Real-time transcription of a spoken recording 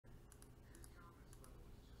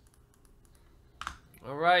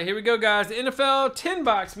right, here we go, guys. The NFL 10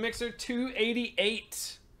 box mixer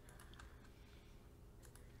 288.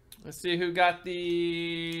 Let's see who got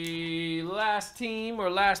the last team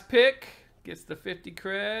or last pick. Gets the 50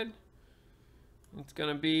 cred. It's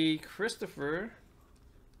going to be Christopher.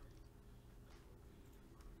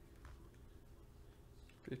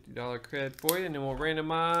 $50 cred for you, and then we'll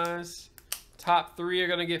randomize. Top 3 are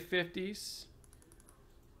going to get 50s.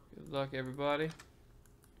 Good luck, everybody.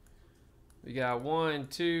 We got 1,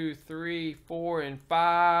 2, 3, 4, and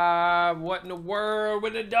 5. What in the world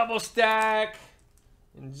with a double stack?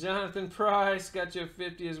 And Jonathan Price got you a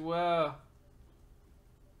 50 as well.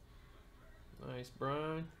 Nice,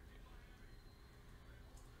 Brian.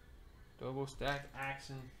 Double stack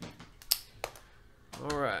action.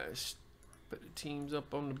 All right, put the teams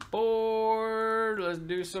up on the board. Let's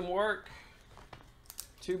do some work.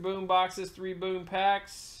 2 boom boxes, 3 boom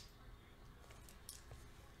packs.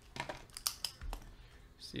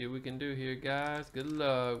 See what we can do here, guys. Good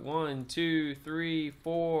luck. 1, 2, 3,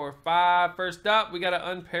 4, 5. First up, we got an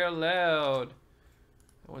unparalleled.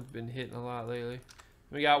 That one's been hitting a lot lately.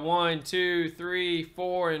 We got 1, 2, 3,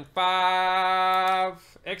 4, and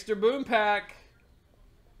 5. Extra boom pack.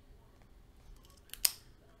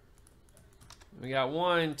 We got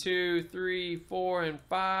 1, 2, 3, 4, and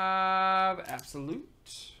 5. Absolute.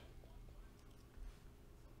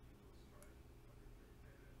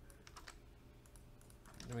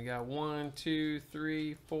 And we got 1, 2,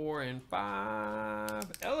 3, 4, and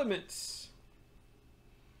 5 elements.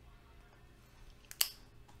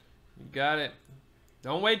 You got it.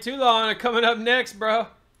 Don't wait too long. They're coming up next, bro.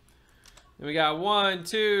 And we got 1,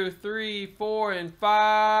 2, 3, 4, and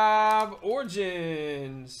 5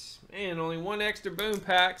 origins. Man, only 1 extra boom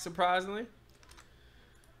pack, surprisingly.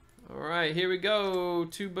 All right, here we go.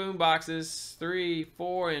 2 boom boxes, 3,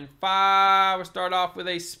 4, and 5. We'll start off with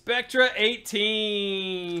a Spectra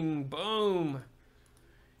 18. Boom.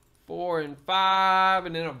 4 and 5,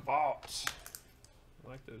 and then a vault. I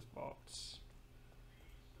like those vaults.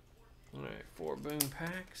 All right, 4 boom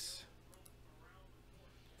packs.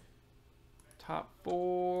 Top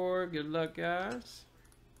 4. Good luck, guys.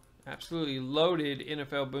 Absolutely loaded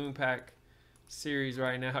NFL boom pack series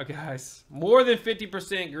right now, guys. More than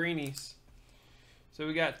 50% greenies. So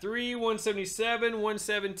we got 3, 177,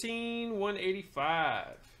 117, 185.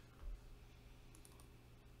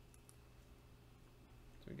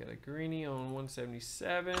 So we got a greenie on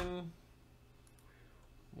 177.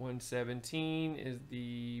 117 is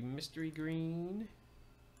the mystery green.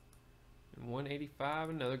 And 185,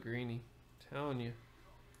 another greenie. Telling you.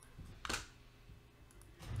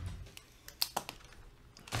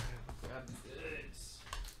 Grab the goods.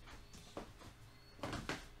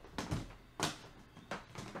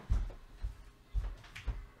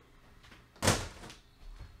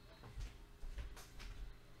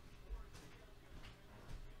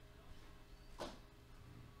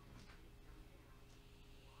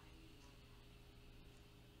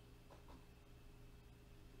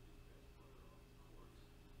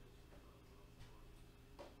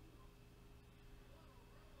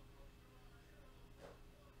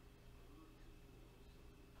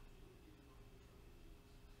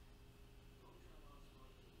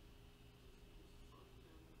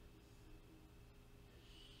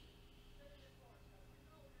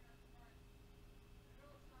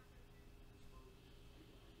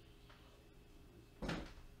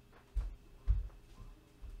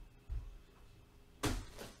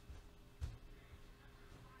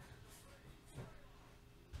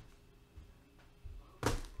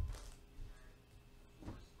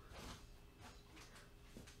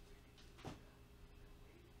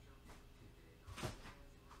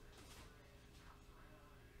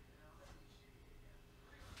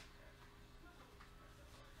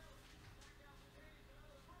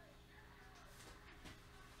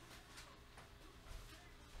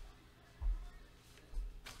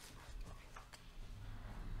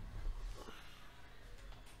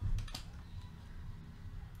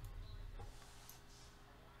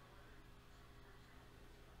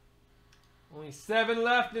 Only 7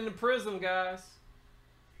 left in the prism, guys.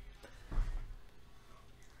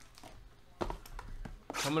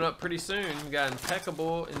 Coming up pretty soon. We got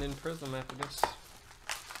impeccable and then prism after this.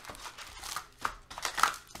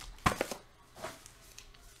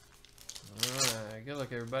 Alright, good luck,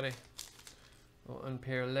 everybody. Little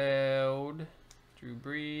unparalleled. Drew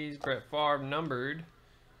Brees, Brett Favre numbered.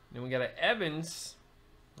 Then we got an Evans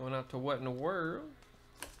going out to What in the World.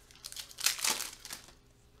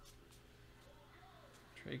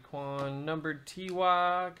 Traquan numbered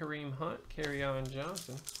T.Y. Kareem Hunt, Kerryon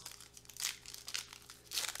Johnson.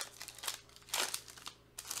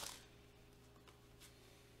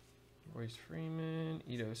 Royce Freeman,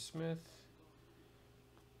 Ito Smith,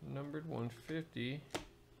 numbered 150,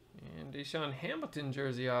 and Deshaun Hamilton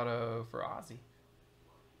jersey auto for Ozzy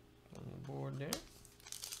on the board there.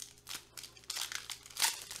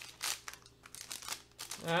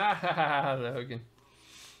 Ah, Logan.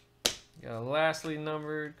 Got a lastly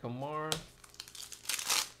numbered Kamara.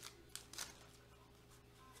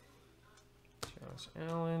 Josh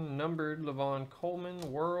Allen, numbered Levon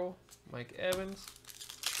Coleman, Whirl, Mike Evans.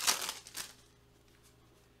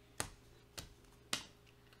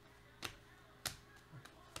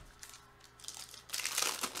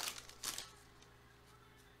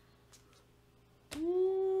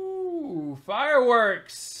 Ooh,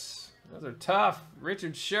 fireworks. Those are tough.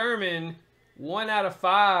 Richard Sherman, 1 out of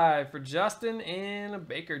 5 for Justin, and a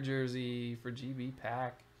Baker jersey for GB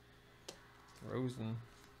Pack. Rosen.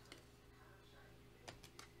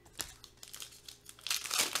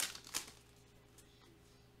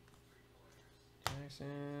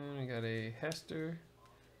 Jackson, we got a Hester,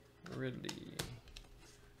 Ridley.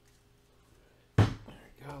 There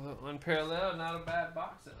we go, a little unparalleled, not a bad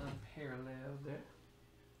box of unparalleled there.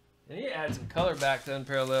 And he adds some color back to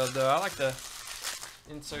unparalleled though. I like the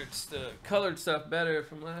inserts the colored stuff better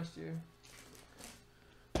from last year.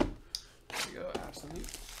 There we go, absolute.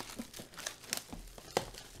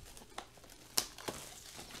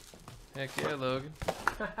 Heck yeah, Logan.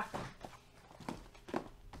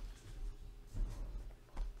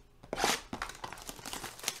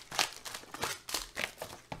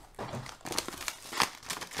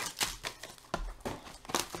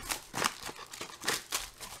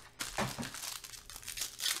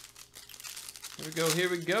 Here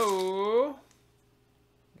we go.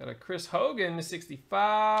 Got a Chris Hogan to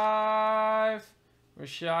 65.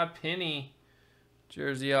 Rashad Penny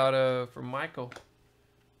jersey auto for Michael.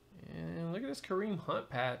 And look at this Kareem Hunt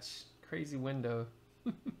patch. Crazy window.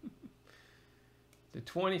 The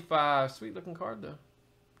 25. Sweet looking card though.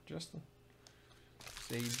 Justin.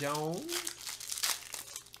 Say Jones.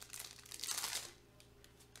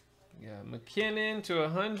 Got McKinnon to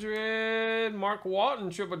 100. Mark Walton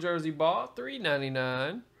triple jersey ball,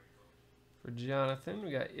 $3.99 for Jonathan. We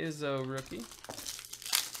got Izzo rookie.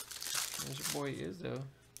 There's your boy Izzo.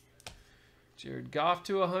 Jared Goff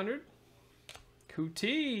to 100.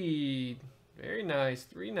 Kuti, very nice,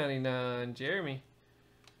 $3.99. Jeremy.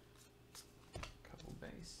 Couple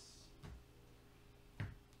base.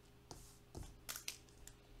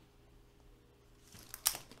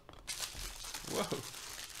 Whoa.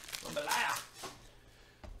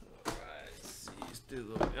 Alright, let's see, let's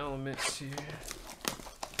do little elements here.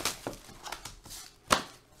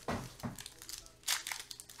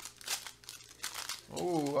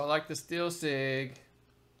 Oh, I like the steel sig.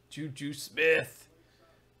 Juju Smith.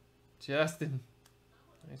 Justin.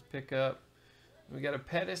 Nice pickup. We got a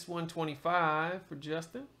Pettis 125 for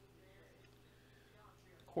Justin.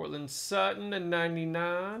 Cortland Sutton to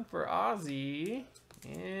 99 for Ozzy.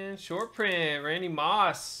 And short print, Randy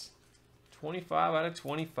Moss. 25 out of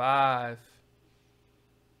 25.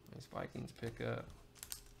 Nice Vikings pickup.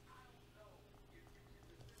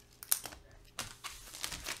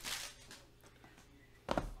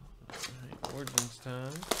 Alright, Origins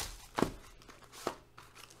time.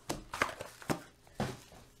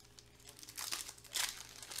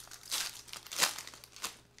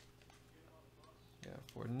 Got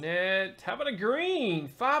Fournette. How about a green?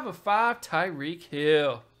 5 of 5, Tyreek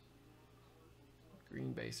Hill.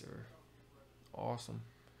 Green baser. Awesome.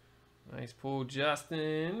 Nice pull,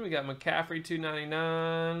 Justin. We got McCaffrey,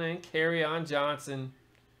 $2.99, and Kerryon Johnson.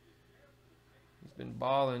 He's been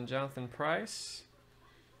balling. Jonathan Price.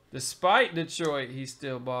 Despite Detroit, he's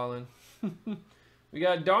still balling. We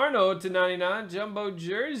got Darnold to 99, jumbo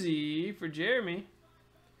jersey for Jeremy.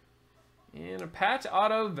 And a patch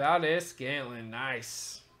auto, Valdez Scantling.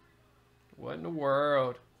 Nice. What in the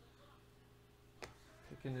world?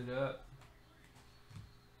 Picking it up.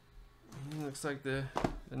 Looks like the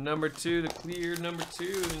number 2, the clear number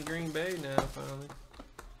 2 in Green Bay now, finally.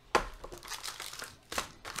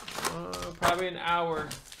 Probably an hour,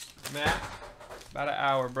 Matt. About an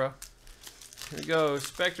hour, bro. Here we go.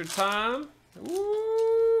 Spectre time.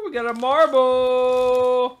 Ooh, we got a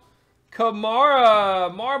marble.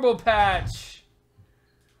 Kamara, marble patch.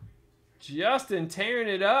 Justin tearing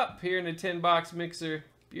it up here in the 10 box mixer.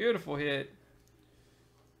 Beautiful hit.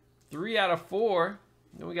 3 out of 4.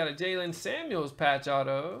 Then we got a Jalen Samuels patch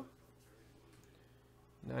auto.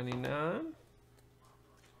 99.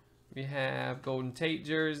 We have Golden Tate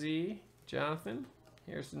jersey. Jonathan.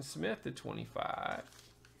 Harrison Smith to 25.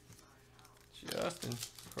 Justin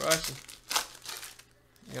crushing.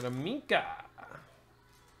 We got a Minka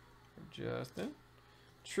for Justin.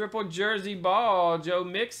 Triple jersey ball, Joe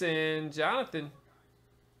Mixon, Jonathan.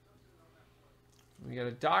 We got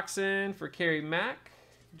a Dachshund for Kerry Mack,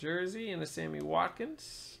 jersey, and a Sammy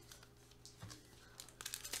Watkins.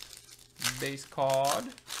 Base card.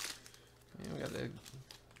 And we got the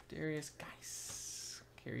Darius Geis,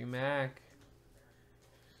 Kerry Mack.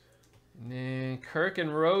 And then Kirk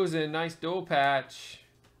and Rosen, nice dual patch.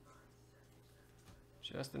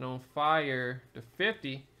 Justin on fire to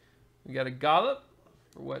 50. We got a Gollop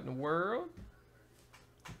for What in the World.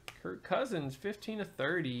 Kirk Cousins, 15 of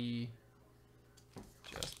 30.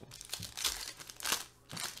 Justin.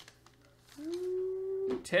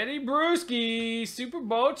 Ooh, Teddy Bruschi, Super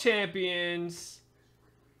Bowl champions.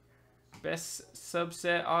 Best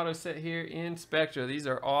subset auto set here in Spectra. These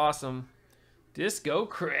are awesome. Disco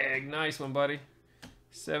Craig, nice one, buddy.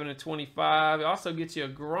 7 of 25. It also gets you a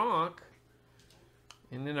Gronk.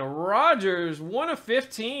 And then a Rodgers, 1 of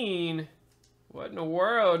 15. What in the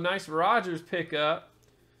world? Nice Rodgers pickup.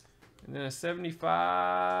 And then a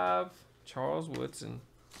 75, Charles Woodson.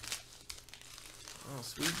 Oh,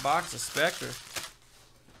 sweet box of Spectre.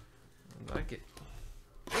 I like it.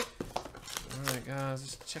 All right, guys,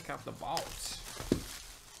 let's check out the box.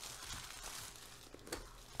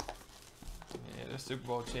 Yeah, the Super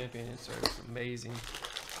Bowl champion insert is amazing.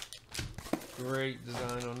 Great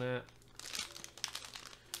design on that.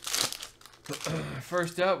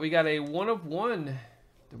 First up, we got a 1 of 1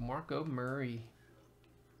 DeMarco Murray.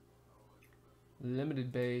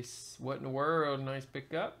 Limited base. What in the world? Nice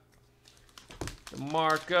pickup.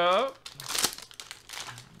 DeMarco.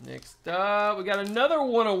 Next up, we got another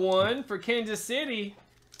 1 of 1 for Kansas City.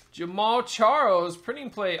 Jamal Charles, printing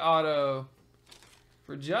plate auto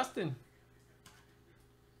for Justin.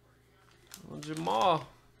 Well, Jamal.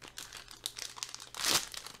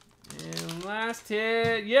 And last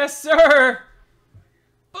hit. Yes, sir.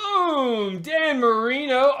 Boom. Dan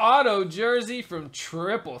Marino auto jersey from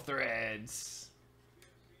Triple Threads.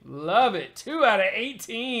 Love it. 2 out of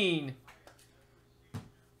 18.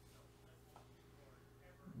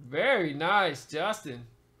 Very nice, Justin.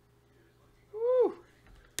 Woo.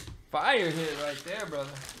 Fire hit right there,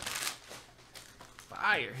 brother.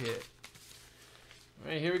 Fire hit.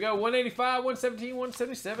 All right, here we go. 185, 117,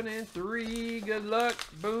 177, and 3. Good luck.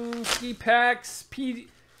 Boom. Ski packs.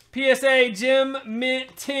 PSA Gem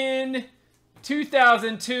Mint 10.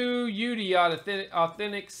 2002 UD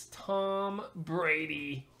Authentics Tom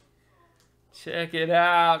Brady. Check it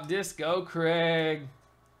out. Disco Craig.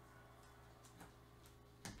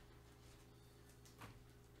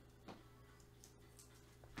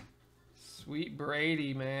 Sweet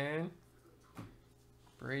Brady, man.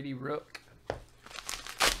 Brady Rook.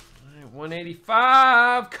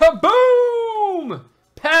 185. Kaboom!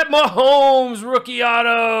 Pat Mahomes rookie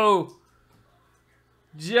auto.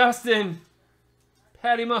 Justin.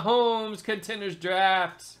 Patty Mahomes contenders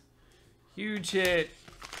draft. Huge hit.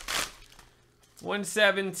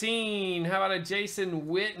 117. How about a Jason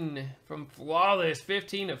Witten from Flawless?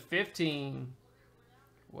 15 of 15.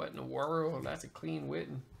 What in the world? That's a clean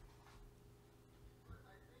Witten.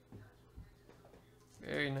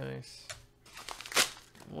 Very nice.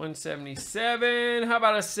 177. How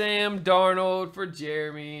about a Sam Darnold for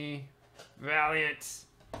Jeremy? Valiant.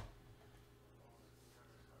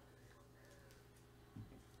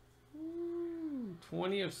 Ooh,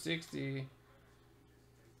 20 of 60.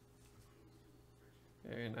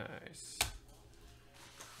 Very nice. All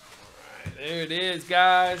right, there it is,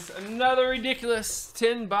 guys. Another ridiculous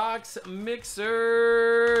 10-box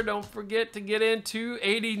mixer. Don't forget to get into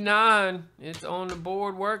 89. It's on the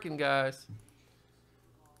board working, guys.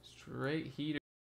 Straight heater.